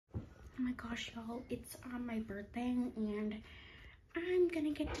Oh my gosh, y'all, it's on my birthday and I'm gonna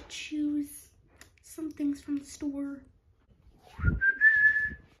get to choose some things from the store.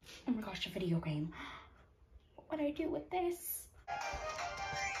 Oh my gosh, a video game. What would I do with this?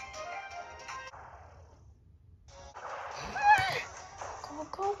 Go,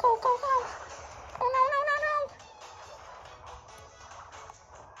 go, go, go, go. Oh no, no, no, no.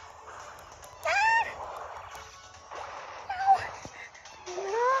 Ah! No.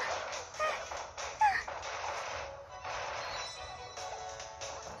 No.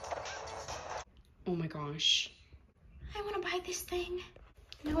 Oh my gosh. I want to buy this thing.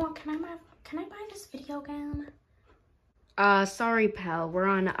 Noah, can I buy this video game? Sorry, Pell. We're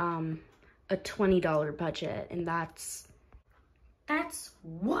on a $20 budget, and that's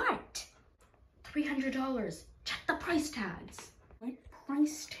what? $300. Check the price tags. My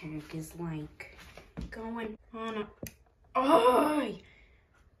price tag is like going on a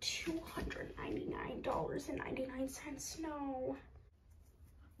 $299.99. No.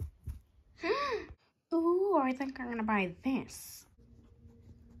 Ooh, I think I'm gonna buy this.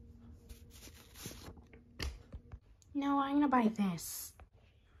 No, I'm gonna buy this.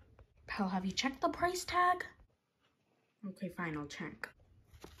 Pell, have you checked the price tag? Okay, fine, I'll check.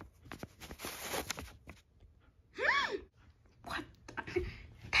 What?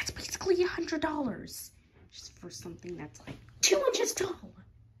 That's basically $100. Just for something that's like 2 inches tall.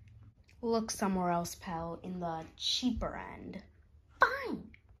 Look somewhere else, Pell, in the cheaper end.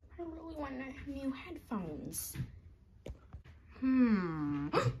 Fine. I really want new headphones.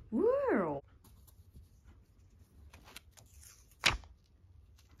 Whoa.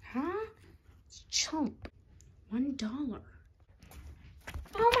 Huh? It's chump. $1.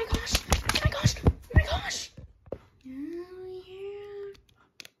 Oh my gosh! Oh my gosh! Oh my gosh! Oh yeah.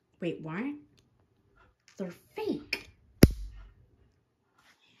 Wait, what? They're fake.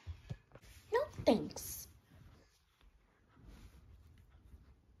 No thanks.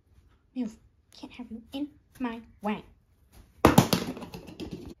 You can't have you in my way.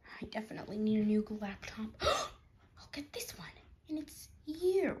 I definitely need a new laptop. I'll get this one, and it's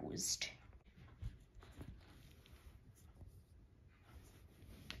used.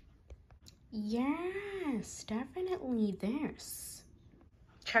 Yes, definitely this.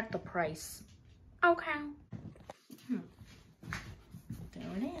 Check the price. Okay.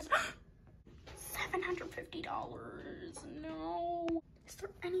 There it is. $750. No. Is there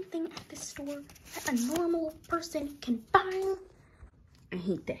anything at this store that a normal person can buy? I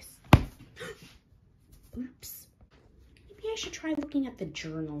hate this. Oops. Maybe I should try looking at the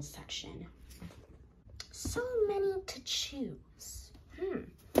journal section. So many to choose.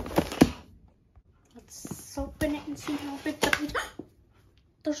 Let's open it and see how big the page.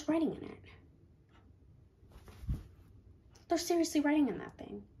 There's writing in it. They're seriously writing in that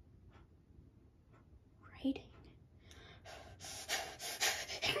thing. Writing.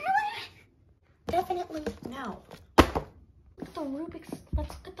 Definitely no. Let's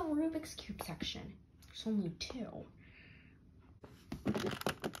look at the Rubik's Cube section. There's only 2.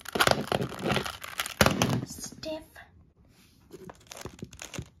 Stiff.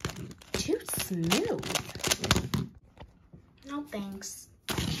 Too smooth. No thanks.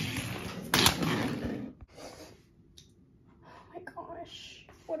 Oh my gosh.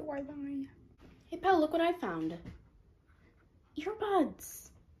 What do I buy? Hey Pell, look what I found. Earbuds.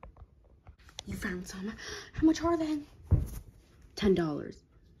 You found some. How much are they? $10.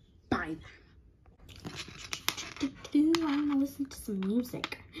 Buy them. I want to listen to some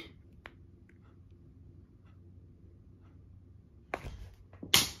music.